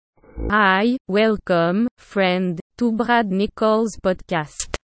Hi, welcome, friend, to Brad Nichols'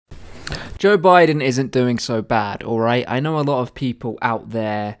 podcast. Joe Biden isn't doing so bad, all right? I know a lot of people out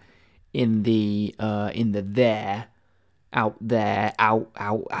there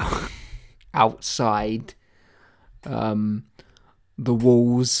outside the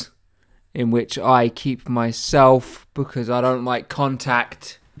walls in which I keep myself because I don't like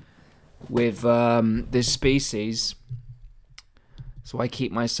contact with this species. So I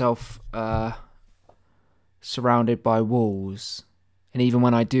keep myself surrounded by walls. And even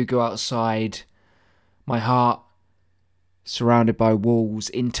when I do go outside, my heart surrounded by walls,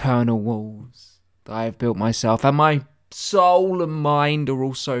 internal walls that I have built myself. And my soul and mind are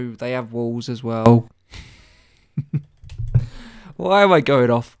also, they have walls as well. Why am I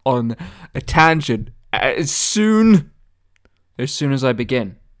going off on a tangent as soon as I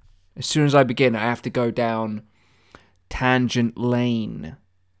begin? As soon as I begin, I have to go down tangent lane.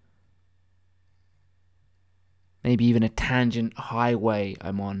 Maybe even a tangent highway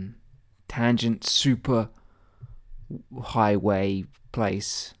I'm on. Tangent super highway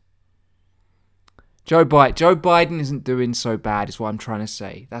place. Joe Biden isn't doing so bad is what I'm trying to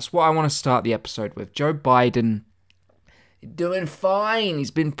say. That's what I want to start the episode with. Joe Biden is doing fine.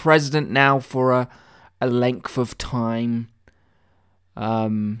 He's been president now for a length of time.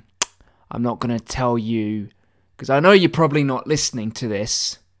 I'm not going to tell you, because I know you're probably not listening to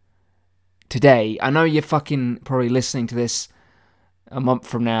this today. I know you're fucking probably listening to this a month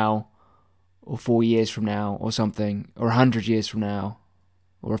from now, or 4 years from now, or something, or 100 years from now,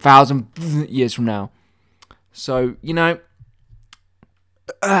 or 1,000 years from now. So,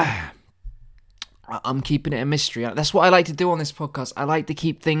 I'm keeping it a mystery. That's what I like to do on this podcast. I like to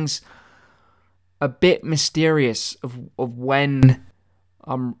keep things a bit mysterious of when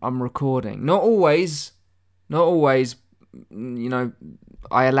I'm recording. Not always.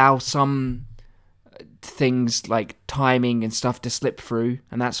 I allow some things like timing and stuff to slip through,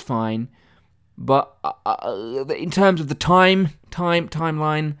 and that's fine. But in terms of the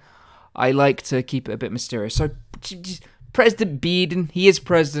timeline, I like to keep it a bit mysterious. So, President Biden, he is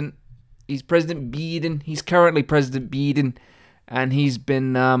president. He's President Biden. He's currently President Biden, and he's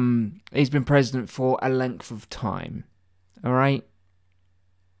been president for a length of time. All right,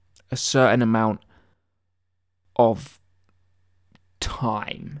 a certain amount of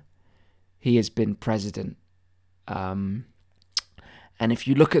time he has been president. And if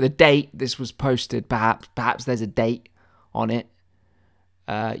you look at the date this was posted, perhaps there's a date on it.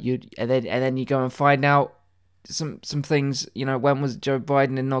 And then you go and find out some things. When was Joe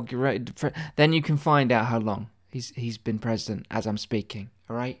Biden inaugurated? Then you can find out how long he's been president as I'm speaking.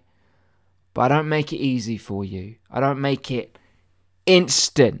 All right, but I don't make it easy for you. I don't make it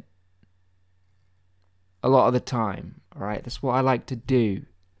instant. A lot of the time, all right? That's what I like to do.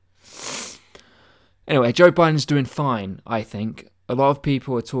 Anyway, Joe Biden's doing fine, I think. A lot of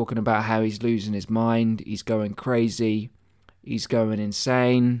people are talking about how he's losing his mind. He's going crazy. He's going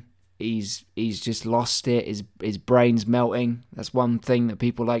insane. He's just lost it. His brain's melting. That's one thing that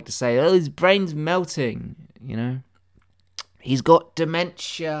people like to say. Oh, his brain's melting, He's got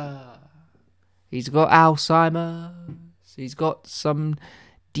dementia. He's got Alzheimer's. He's got some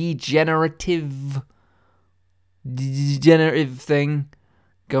degenerative thing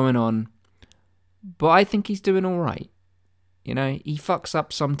going on, but I think he's doing all right. He fucks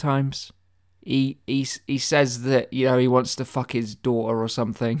up sometimes. He says that he wants to fuck his daughter or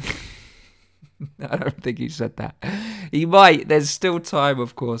something. I don't think he said that. He might. There's still time,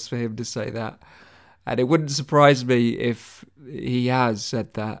 of course, for him to say that, and it wouldn't surprise me if he has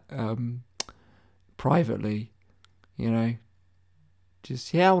said that privately.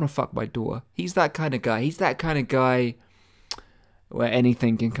 Just, I want to fuck my daughter. He's that kind of guy. He's that kind of guy where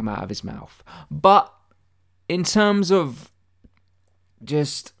anything can come out of his mouth. But in terms of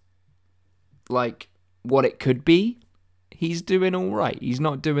just, like, what it could be, he's doing all right. He's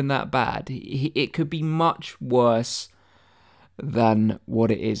not doing that bad. It could be much worse than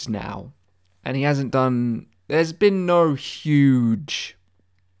what it is now. And he hasn't done... There's been no huge,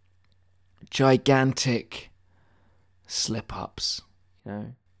 gigantic slip-ups.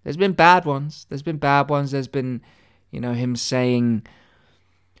 There's been bad ones. There's been, him saying,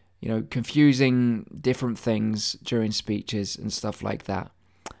 confusing different things during speeches and stuff like that.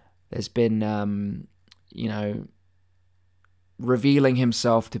 There's been, revealing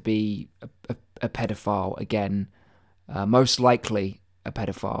himself to be a pedophile again, most likely a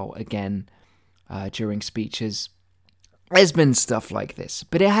pedophile again, during speeches. There's been stuff like this,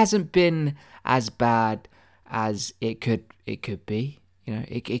 but it hasn't been as bad as it could be.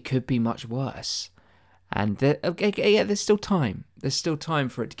 It could be much worse. And there's still time. There's still time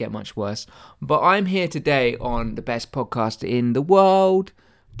for it to get much worse. But I'm here today on the best podcast in the world,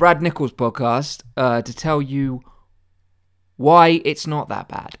 Brad Nichols podcast, to tell you why it's not that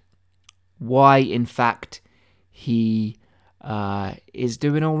bad. Why, in fact, he is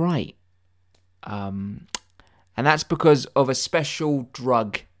doing all right. And that's because of a special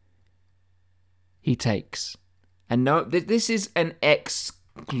drug he takes. And no, this is an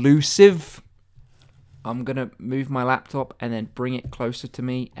exclusive. I'm going to move my laptop and then bring it closer to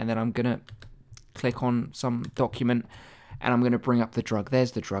me. And then I'm going to click on some document and I'm going to bring up the drug.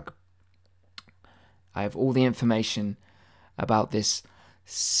 There's the drug. I have all the information about this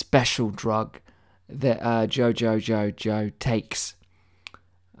special drug that Joe takes.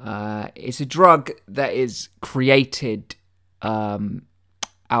 It's a drug that is created out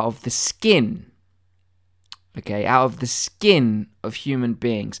of the skin. Okay, out of the skin of human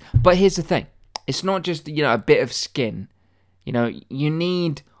beings. But here's the thing. It's not just, a bit of skin. You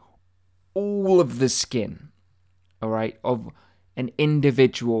need all of the skin, all right, of an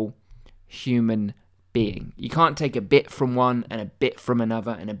individual human being. You can't take a bit from one and a bit from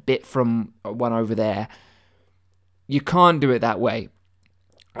another and a bit from one over there. You can't do it that way.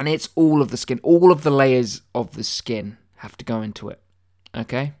 And it's all of the skin. All of the layers of the skin have to go into it,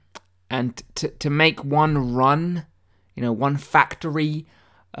 okay? And to make one run, one factory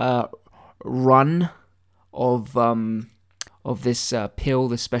run of this pill,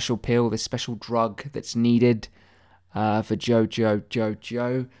 this special pill, this special drug that's needed for Joe.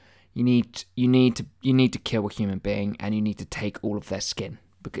 You need to kill a human being, and you need to take all of their skin.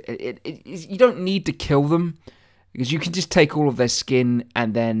 Because you don't need to kill them, because you can just take all of their skin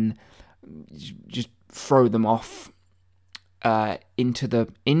and then just throw them off into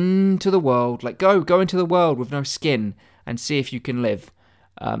the world. Like go into the world with no skin and see if you can live.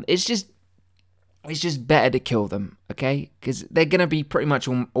 It's just better to kill them, okay? Because they're gonna be pretty much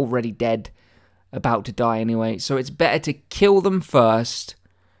already dead, about to die anyway. So it's better to kill them first,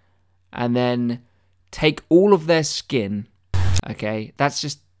 and then take all of their skin. Okay, that's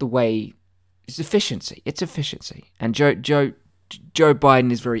just the way. It's efficiency. It's efficiency, and Joe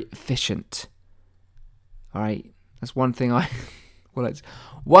Biden is very efficient. All right, that's one thing it's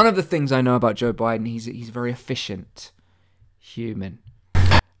one of the things I know about Joe Biden. He's a very efficient human.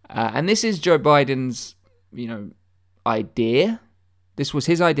 And this is Joe Biden's, idea. This was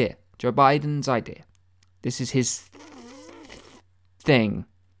his idea. Joe Biden's idea. This is his thing.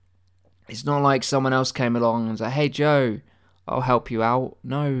 It's not like someone else came along and said, "Hey, Joe, I'll help you out."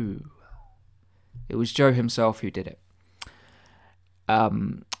 No. It was Joe himself who did it.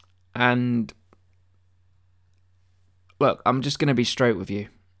 And look, I'm just going to be straight with you.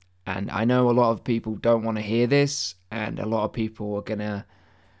 And I know a lot of people don't want to hear this. And a lot of people are going to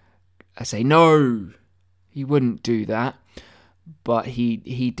say, no, he wouldn't do that. But he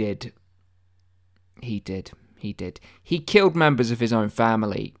did. He did. He killed members of his own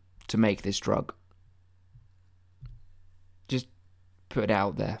family to make this drug. Just put it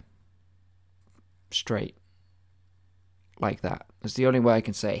out there. Straight. Like that. That's the only way I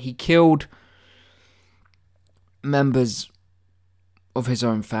can say it. He killed members of his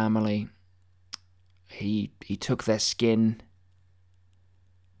own family. He took their skin.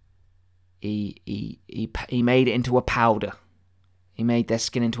 He made it into a powder. He made their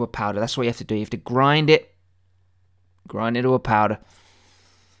skin into a powder. That's what you have to do. You have to grind it to a powder.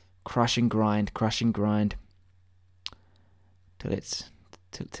 Crush and grind till it's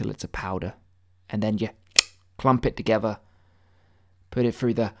a powder, and then you clump it together. Put it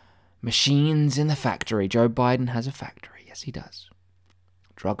through the machines in the factory. Joe Biden has a factory. Yes, he does.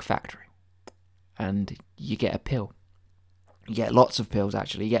 Drug factory. And you get a pill. You get lots of pills,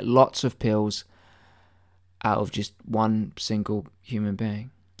 actually. You get lots of pills out of just one single human being.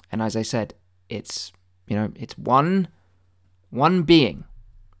 And as I said, it's one being.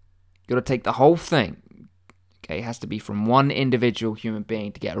 You got to take the whole thing. Okay, it has to be from one individual human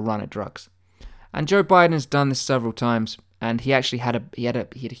being to get a run at drugs. And Joe Biden has done this several times, and he actually had a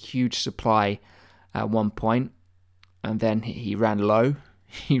huge supply at one point, and then he ran low.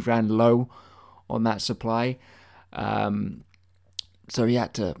 He ran low on that supply, so he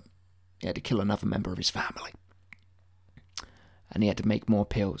had to kill another member of his family, and he had to make more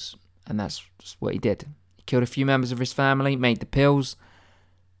pills, and that's just what he did. He killed a few members of his family, made the pills.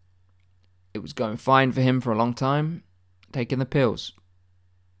 It was going fine for him for a long time, taking the pills.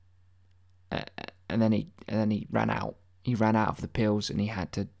 And then he ran out. He ran out of the pills, and he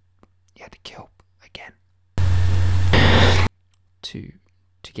had to kill again to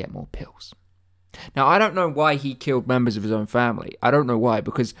get more pills. Now, I don't know why he killed members of his own family. I don't know why,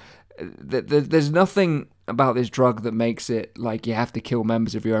 because there's nothing about this drug that makes it like you have to kill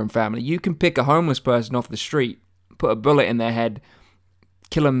members of your own family. You can pick a homeless person off the street, put a bullet in their head,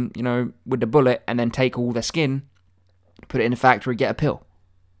 kill them, with the bullet, and then take all their skin, put it in a factory, get a pill.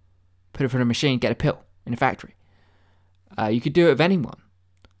 Put it through a machine, get a pill in a factory. You could do it with anyone.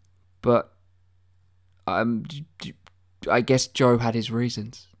 But I guess Joe had his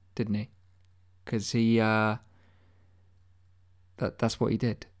reasons, didn't he? Because that's what he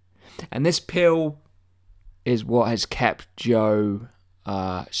did. And this pill is what has kept Joe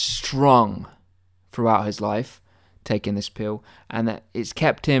strong throughout his life, taking this pill. And that it's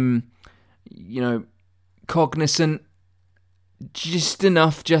kept him, cognizant just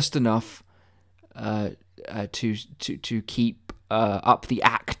enough to keep up the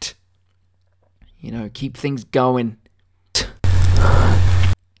act. Keep things going.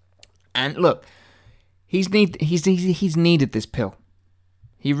 And look, he's needed this pill.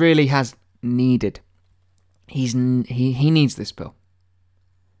 He really has needed. He needs this pill.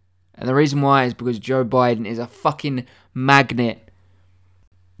 And the reason why is because Joe Biden is a fucking magnet.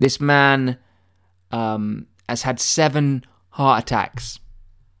 This man has had 7 heart attacks.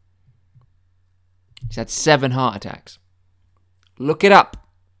 He's had 7 heart attacks. Look it up.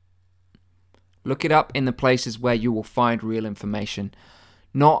 Look it up in the places where you will find real information.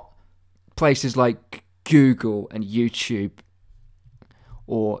 Not places like Google and YouTube.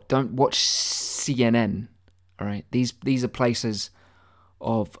 Or don't watch CNN. Alright? These are places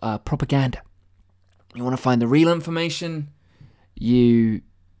of propaganda. You want to find the real information, you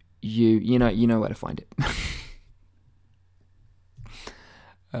know where to find it.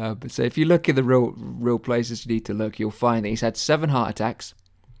 But so if you look at the real places you need to look, you'll find that he's had 7 heart attacks.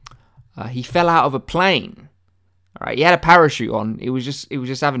 He fell out of a plane. All right, he had a parachute on. He was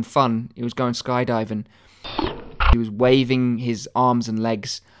just having fun. He was going skydiving. He was waving his arms and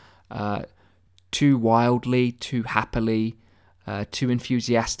legs too wildly, too happily, too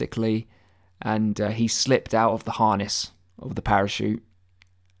enthusiastically, and he slipped out of the harness of the parachute,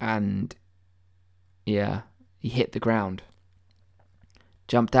 and he hit the ground.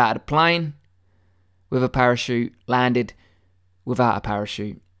 Jumped out of the plane with a parachute, landed without a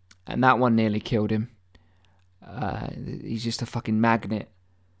parachute, and that one nearly killed him. He's just a fucking magnet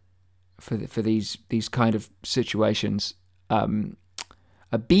for these kind of situations.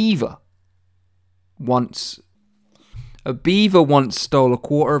 A beaver once stole a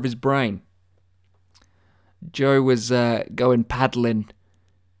quarter of his brain. Joe was going paddling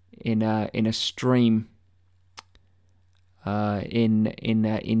in a stream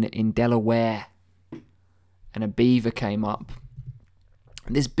in Delaware, and a beaver came up.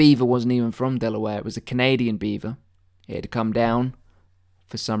 And this beaver wasn't even from Delaware. It was a Canadian beaver. It had come down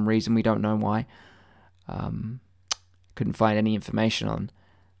for some reason. We don't know why. Couldn't find any information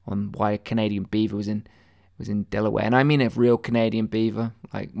on why a Canadian beaver was in Delaware. And I mean a real Canadian beaver,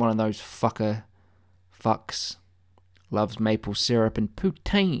 like one of those fucks. Loves maple syrup and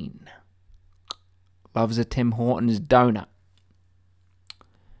poutine. Loves a Tim Hortons donut.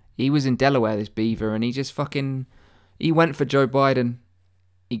 He was in Delaware, this beaver, and he just he went for Joe Biden.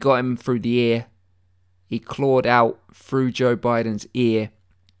 He got him through the ear. He clawed out through Joe Biden's ear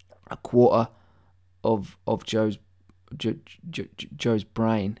a quarter of Joe's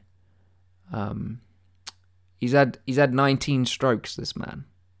brain. He's had 19 strokes, this man.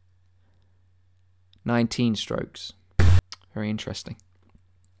 19 strokes. Very interesting.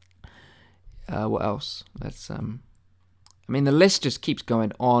 What else? The list just keeps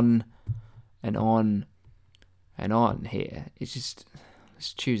going on and on and on here. It's just,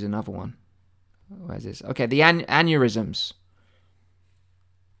 let's choose another one. Where's this? Okay, the aneurysms.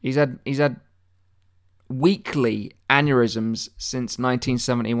 He's had weekly aneurysms since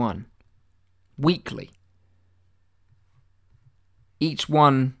 1971. Weekly. Each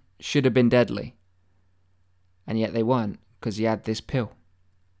one should have been deadly. And yet they weren't, because he had this pill.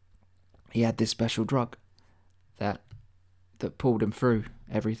 He had this special drug that pulled him through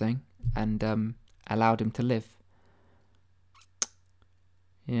everything and allowed him to live.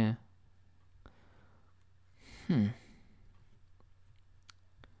 Yeah.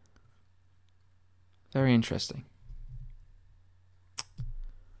 Very interesting.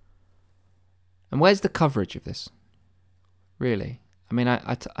 And where's the coverage of this? Really? I mean,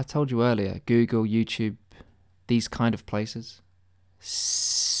 I told you earlier, Google, YouTube, these kind of places.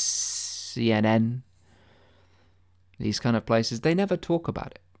 CNN. These kind of places, they never talk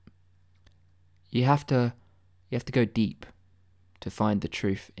about it. You have to go deep to find the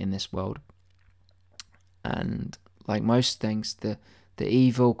truth in this world. And like most things, the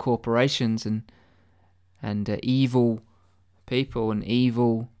evil corporations and evil people and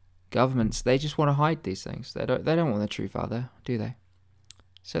evil governments, they just want to hide these things. They don't want the truth out there, do they?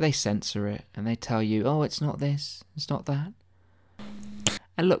 So they censor it and they tell you, oh, it's not this, it's not that.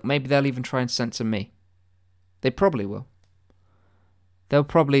 And look, maybe they'll even try and censor me. They probably will. They'll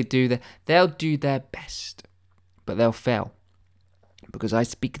probably do their best, but they'll fail. Because I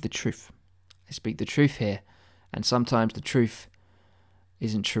speak the truth. I speak the truth here. And sometimes the truth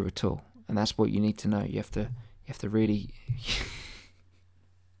isn't true at all. And that's what you need to know. You have to really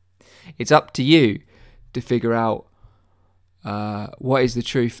it's up to you to figure out what is the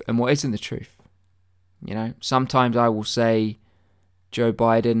truth and what isn't the truth. You know, sometimes I will say Joe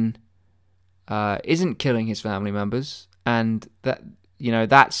Biden isn't killing his family members, and that, you know,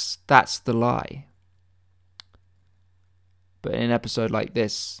 that's the lie. But in an episode like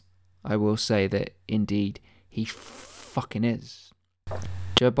this, I will say that indeed he fucking is.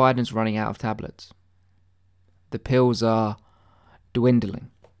 Joe Biden's running out of tablets. The pills are dwindling.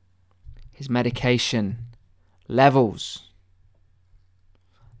 His medication levels,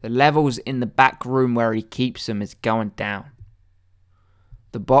 the levels in the back room where he keeps them, is going down.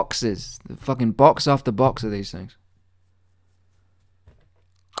 The boxes, the fucking box after box of these things.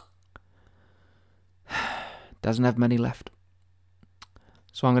 Doesn't have many left.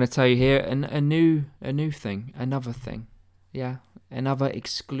 So I'm going to tell you here a new thing, another thing. Yeah, another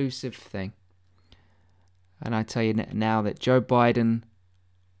exclusive thing. And I tell you now that Joe Biden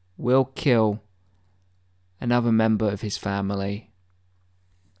will kill another member of his family.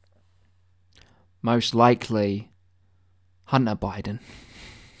 Most likely, Hunter Biden.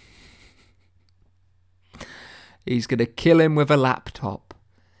 He's going to kill him with a laptop.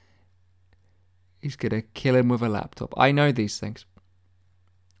 He's going to kill him with a laptop. I know these things.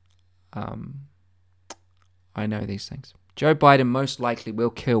 I know these things. Joe Biden most likely will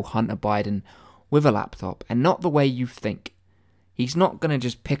kill Hunter Biden with a laptop, and not the way you think. He's not going to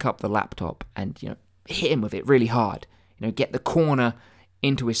just pick up the laptop and, you know, hit him with it really hard. You know, get the corner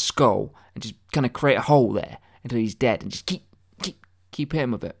into his skull and just kind of create a hole there until he's dead, and just keep hitting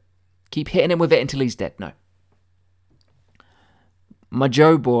him with it. Keep hitting him with it until he's dead. No. My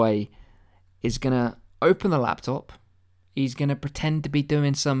Joe boy is going to open the laptop. He's going to pretend to be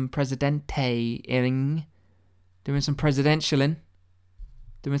doing some presidentialing, doing some presidentialing,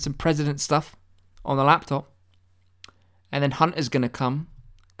 doing some president stuff on the laptop. And then Hunter's going to come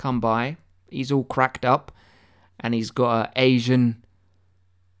by. He's all cracked up, and he's got a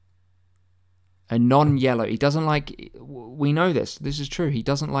non-yellow. He doesn't like, we know this is true. He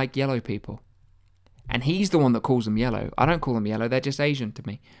doesn't like yellow people. And he's the one that calls them yellow. I don't call them yellow. They're just Asian to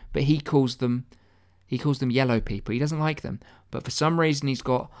me. But he calls them yellow people. He doesn't like them. But for some reason, he's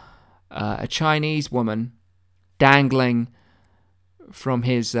got a Chinese woman dangling from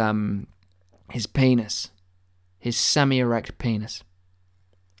his penis, his semi-erect penis.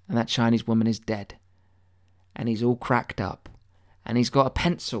 And that Chinese woman is dead. And he's all cracked up. And he's got a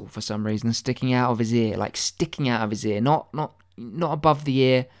pencil for some reason sticking out of his ear. Like sticking out of his ear. Not above the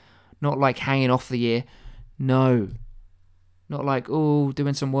ear. Not like hanging off the ear. No. Not like, oh,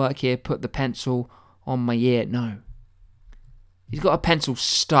 doing some work here, put the pencil on my ear. No. He's got a pencil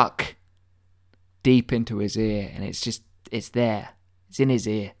stuck deep into his ear, and it's there. It's in his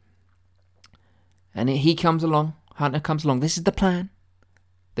ear. And he comes along. Hunter comes along. This is the plan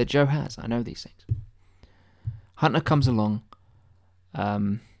that Joe has. I know these things. Hunter comes along,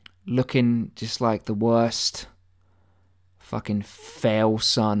 looking just like the worst fucking fail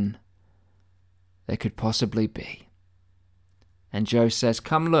son there could possibly be. And Joe says,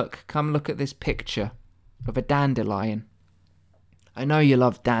 come look at this picture of a dandelion. I know you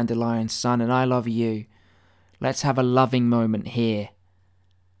love dandelions, son, and I love you. Let's have a loving moment here.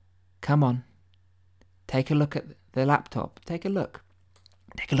 Come on. Take a look at the laptop. Take a look.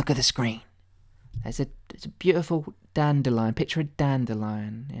 Take a look at the screen. There's a beautiful dandelion. Picture a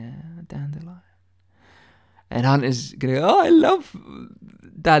dandelion. Yeah, a dandelion. And Hunter's going to go, oh, I love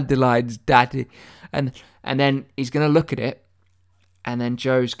dandelions, daddy. And then he's going to look at it. And then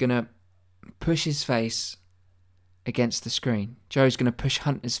Joe's going to push his face against the screen. Joe's going to push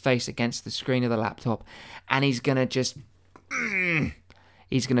Hunter's face against the screen of the laptop. And he's going to just...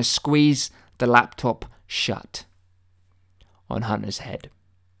 he's going to squeeze the laptop shut on Hunter's head.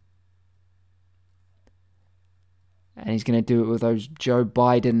 And he's going to do it with those Joe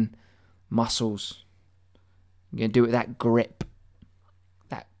Biden muscles. He's going to do it with that grip.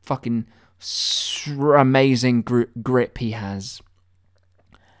 That fucking amazing grip he has.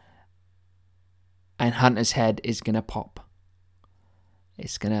 And Hunter's head is going to pop.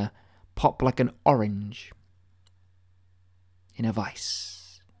 It's going to pop like an orange in a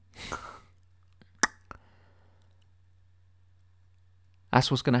vice. That's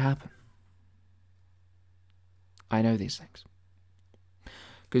what's going to happen. I know these things.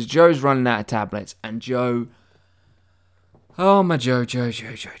 Because Joe's running out of tablets, and Joe... Oh, my Joe.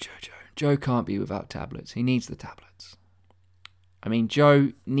 Joe can't be without tablets. He needs the tablets. I mean,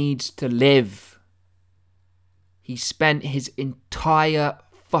 Joe needs to live. He spent his entire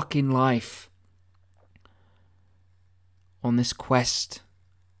fucking life on this quest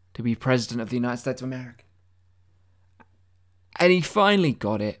to be president of the United States of America. And he finally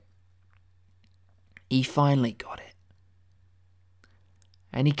got it.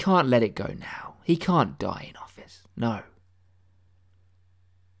 And he can't let it go now. He can't die in office. No.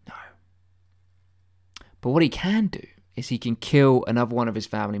 But what he can do is he can kill another one of his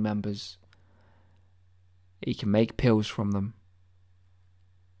family members. He can make pills from them.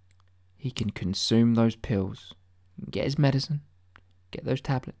 He can consume those pills. Get his medicine. Get those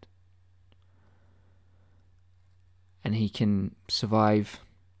tablets. And he can survive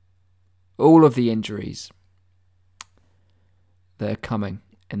all of the injuries that are coming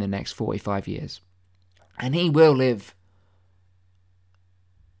in the next 45 years. And he will live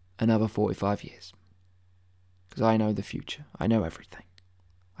another 45 years. Because I know the future. I know everything.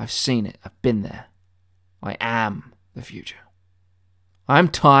 I've seen it. I've been there. I am the future. I'm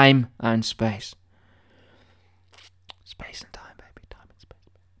time and space. Space and time, baby. Time and space.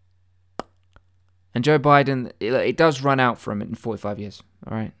 And Joe Biden, it does run out for him in 45 years.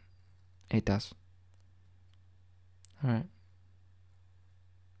 All right? It does. All right.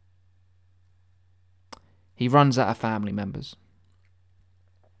 He runs out of family members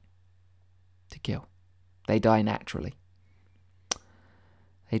to kill. They die naturally.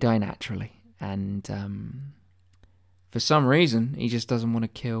 And for some reason, he just doesn't want to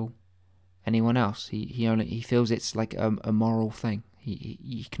kill anyone else. He feels it's like a moral thing.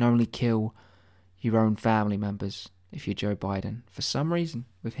 You can only kill your own family members if you're Joe Biden. For some reason,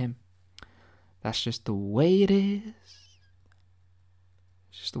 with him. That's just the way it is.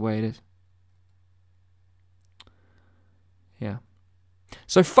 It's just the way it is. Yeah.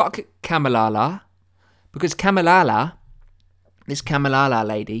 So fuck Kamala. Because this Kamala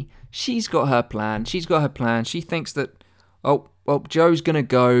lady, she's got her plan. She thinks that, Joe's going to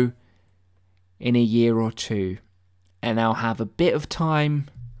go in a year or two. And I'll have a bit of time.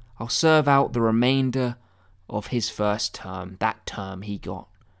 I'll serve out the remainder of his first term. That term he got.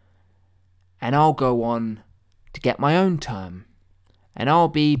 And I'll go on to get my own term. And I'll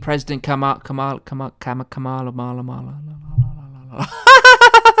be President Kamala.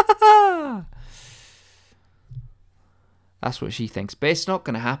 That's what she thinks. But it's not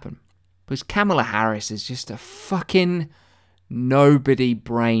going to happen. Because Kamala Harris is just a fucking nobody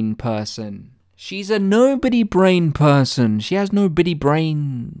brain person. She's a nobody brain person. She has nobody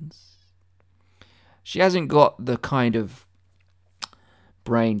brains. She hasn't got the kind of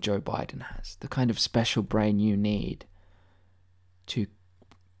brain Joe Biden has. The kind of special brain you need to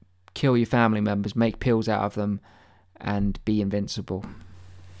kill your family members, make pills out of them, and be invincible.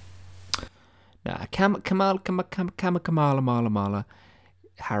 Nah, Kamala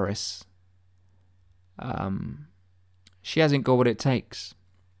Harris. She hasn't got what it takes.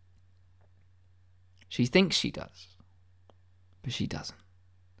 She thinks she does, but she doesn't.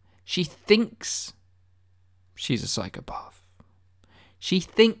 She thinks she's a psychopath. She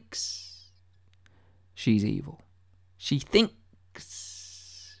thinks she's evil. She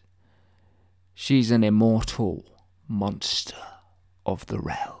thinks she's an immortal monster of the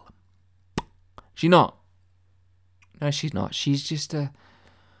realm. She's not. No, she's not. She's just a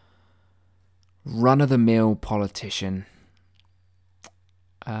run-of-the-mill politician.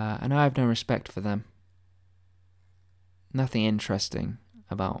 And I have no respect for them. Nothing interesting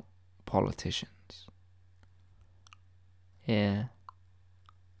about politicians. Yeah.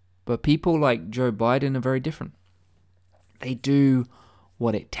 But people like Joe Biden are very different. They do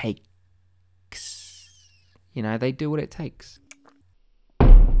what it takes. They do what it takes.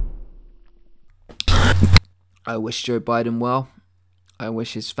 I wish Joe Biden well. I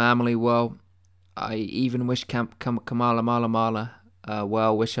wish his family well. I even wish Kamala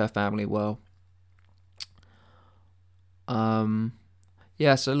well. Wish her family well.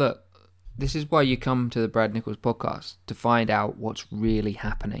 So look, this is why you come to the Brad Nichols podcast, to find out what's really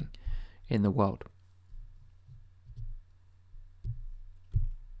happening in the world.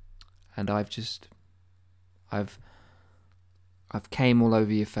 And I've came all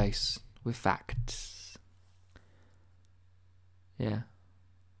over your face with facts. Yeah.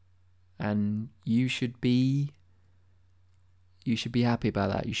 And you should be happy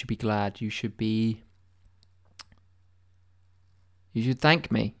about that. You should be glad. You should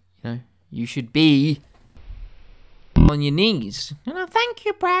thank me, You should be on your knees. Thank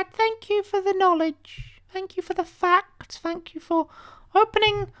you, Brad. Thank you for the knowledge. Thank you for the facts. Thank you for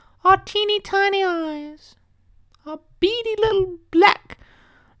opening our teeny tiny eyes. Our beady little black,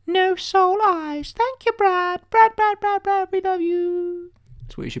 no soul eyes. Thank you, Brad. Brad, we love you.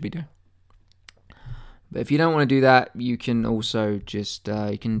 That's what you should be doing. But if you don't want to do that, you can also just,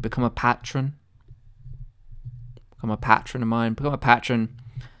 you can become a patron. Become a patron of mine. Become a patron.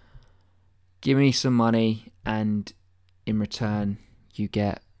 Give me some money, and in return, you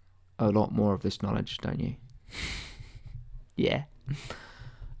get a lot more of this knowledge, don't you? Yeah.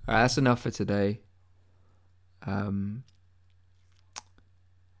 Alright, that's enough for today. I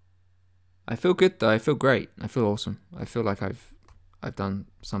feel good though. I feel great. I feel awesome. I feel like I've done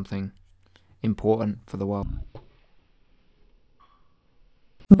something important for the world.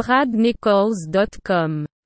 BradNichols.com